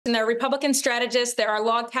And there are Republican strategists, there are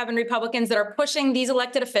log cabin Republicans that are pushing these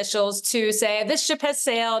elected officials to say, this ship has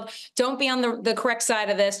sailed, don't be on the correct side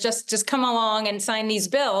of this, just come along and sign these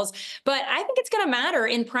bills. But I think it's going to matter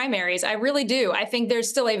in primaries. I really do. I think there's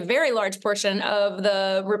still a very large portion of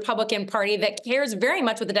the Republican Party that cares very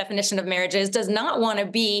much what the definition of marriage is, does not want to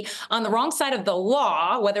be on the wrong side of the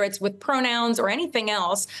law, whether it's with pronouns or anything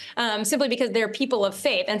else, simply because they're people of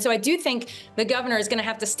faith. And so I do think the governor is going to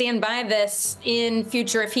have to stand by this in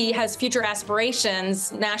future if he has future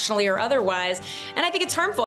aspirations, nationally or otherwise. And I think it's harmful.